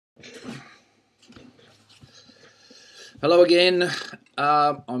Hello again.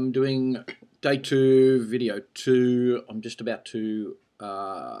 I'm doing day 2, video 2. I'm just about to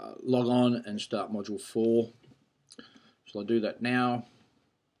log on and start module 4. So I'll do that now.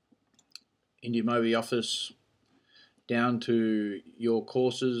 Into your MOBE office, down to your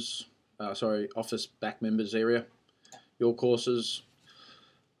courses, office back members area, your courses.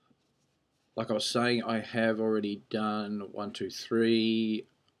 Like I was saying, I have already done 1, 2, 3,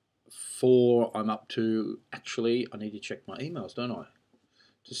 4. I'm up to, actually, I need to check my emails, don't I?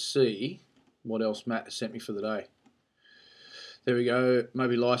 To see what else Matt has sent me for the day. There we go,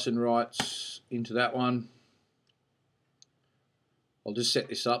 maybe license rights into that one. I'll just set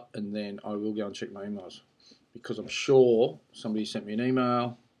this up and then I will go and check my emails, because I'm sure somebody sent me an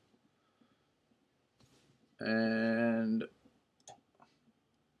email and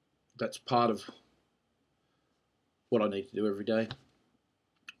that's part of what I need to do every day.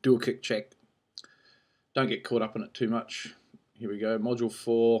 Do a quick check. Don't get caught up in it too much. Here we go, module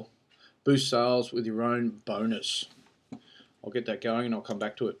 4, boost sales with your own bonus. I'll get that going and I'll come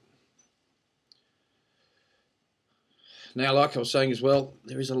back to it. Now, like I was saying as well,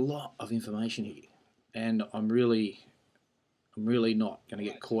 there is a lot of information here, and I'm really not going to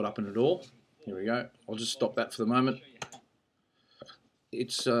get caught up in it all. Here we go. I'll just stop that for the moment.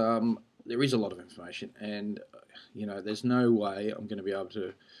 It's there is a lot of information, and you know, there's no way I'm going to be able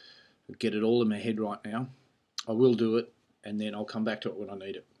to get it all in my head right now. I will do it, and then I'll come back to it when I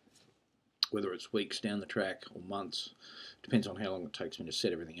need it. Whether it's weeks down the track or months, depends on how long it takes me to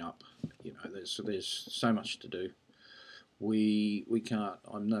set everything up. You know, there's so much to do. We can't.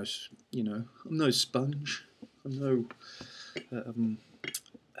 I'm no sponge. I'm no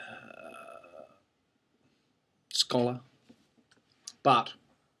scholar. But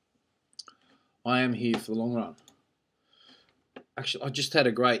I am here for the long run. Actually, I just had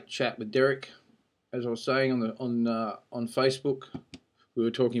a great chat with Derek, as I was saying on Facebook. We were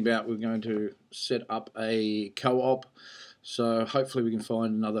talking about we're going to set up a co-op, so hopefully we can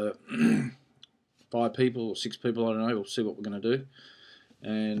find another 5 people or 6 people. I don't know. We'll see what we're going to do.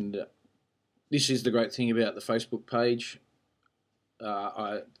 And this is the great thing about the Facebook page.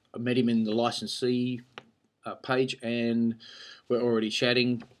 I met him in the licensee page, and we're already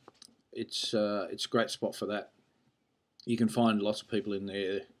chatting. It's a great spot for that. You can find lots of people in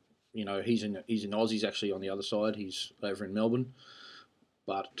there. You know, he's in Oz. He's actually on the other side. He's over in Melbourne,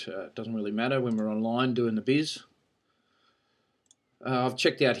 but it doesn't really matter when we're online doing the biz. I've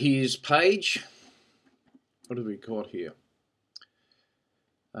checked out his page. What have we got here?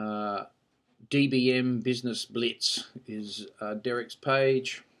 DBM Business Blitz is Derek's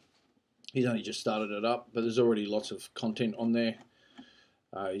page. He's only just started it up, but there's already lots of content on there.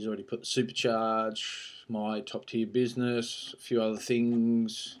 He's already put the supercharge, my top tier business, a few other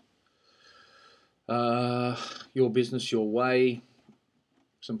things. Your business, your way.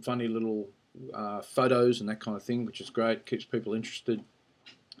 Some funny little photos and that kind of thing, which is great. Keeps people interested.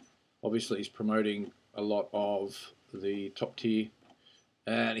 Obviously, he's promoting a lot of the top tier.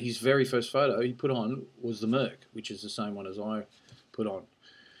 And his very first photo he put on was the Merc, which is the same one as I put on,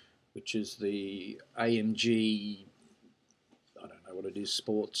 which is the AMG, I don't know what it is,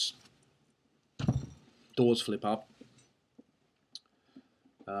 sports. Doors flip up.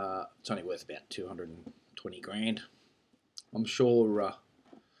 It's only worth about 220 grand. I'm sure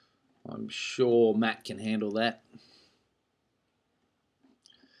Matt can handle that.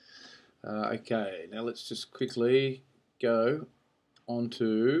 Okay, now let's just quickly go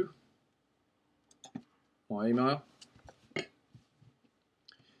onto my email.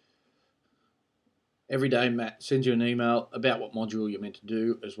 Every day Matt sends you an email about what module you're meant to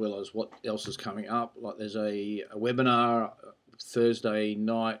do, as well as what else is coming up. Like there's a webinar Thursday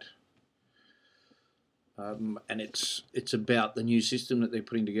night, and it's about the new system that they're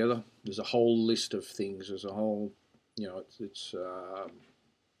putting together. There's a whole list of things. There's a whole, you know, it's a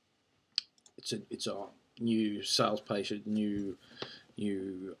new sales page, new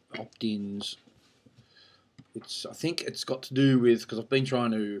opt-ins. I think it's got to do with, because I've been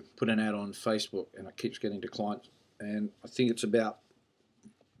trying to put an ad on Facebook and it keeps getting declined, and I think it's about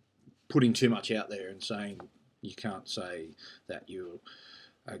putting too much out there and saying you can't say that you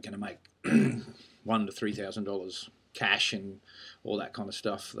are going to make $1,000 to $3,000 cash and all that kind of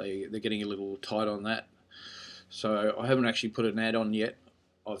stuff. They're getting a little tight on that, so I haven't actually put an ad on yet.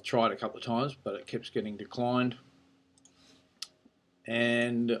 I've tried a couple of times, but it keeps getting declined,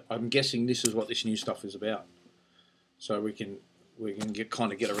 and I'm guessing this is what this new stuff is about. So we can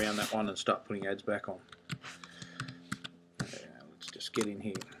kind of get around that one and start putting ads back on. Let's just get in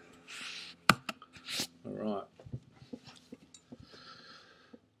here. All right.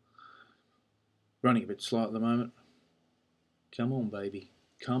 Running a bit slow at the moment. Come on, baby.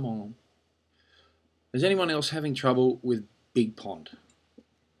 Come on. Is anyone else having trouble with Big Pond?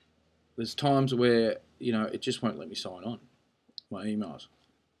 There's times where, you know, it just won't let me sign on my emails.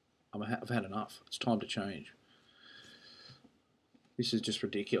 I've had enough. It's time to change. This is just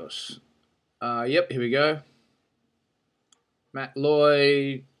ridiculous. Yep, here we go. Matt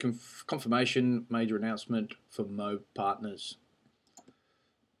Lloyd, confirmation, major announcement for MOBE partners.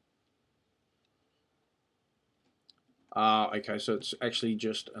 Okay, so it's actually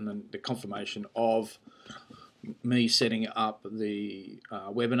just, and then the confirmation of me setting up the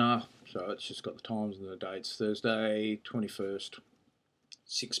webinar. So it's just got the times and the dates. Thursday, 21st,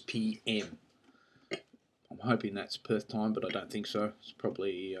 6 p.m. I'm hoping that's Perth time, but I don't think so. It's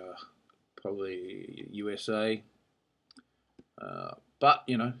probably USA. But,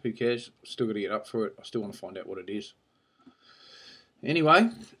 you know, who cares? Still got to get up for it. I still want to find out what it is. Anyway,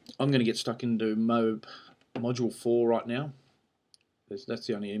 I'm going to get stuck into MOBE Module 4 right now. That's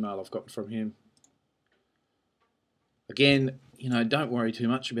the only email I've gotten from him. Again, you know, don't worry too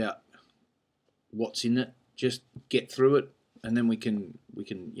much about what's in it. Just get through it, and then we can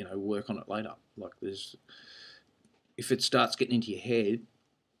you know, work on it later. Like, if it starts getting into your head,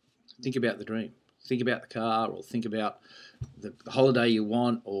 think about the dream. Think about the car, or think about the holiday you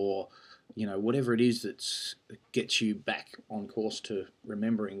want, or, you know, whatever it is that gets you back on course to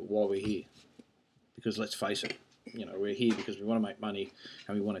remembering why we're here. Because let's face it, you know, we're here because we want to make money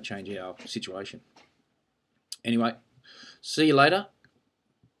and we want to change our situation. Anyway, see you later.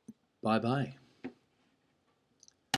 Bye-bye.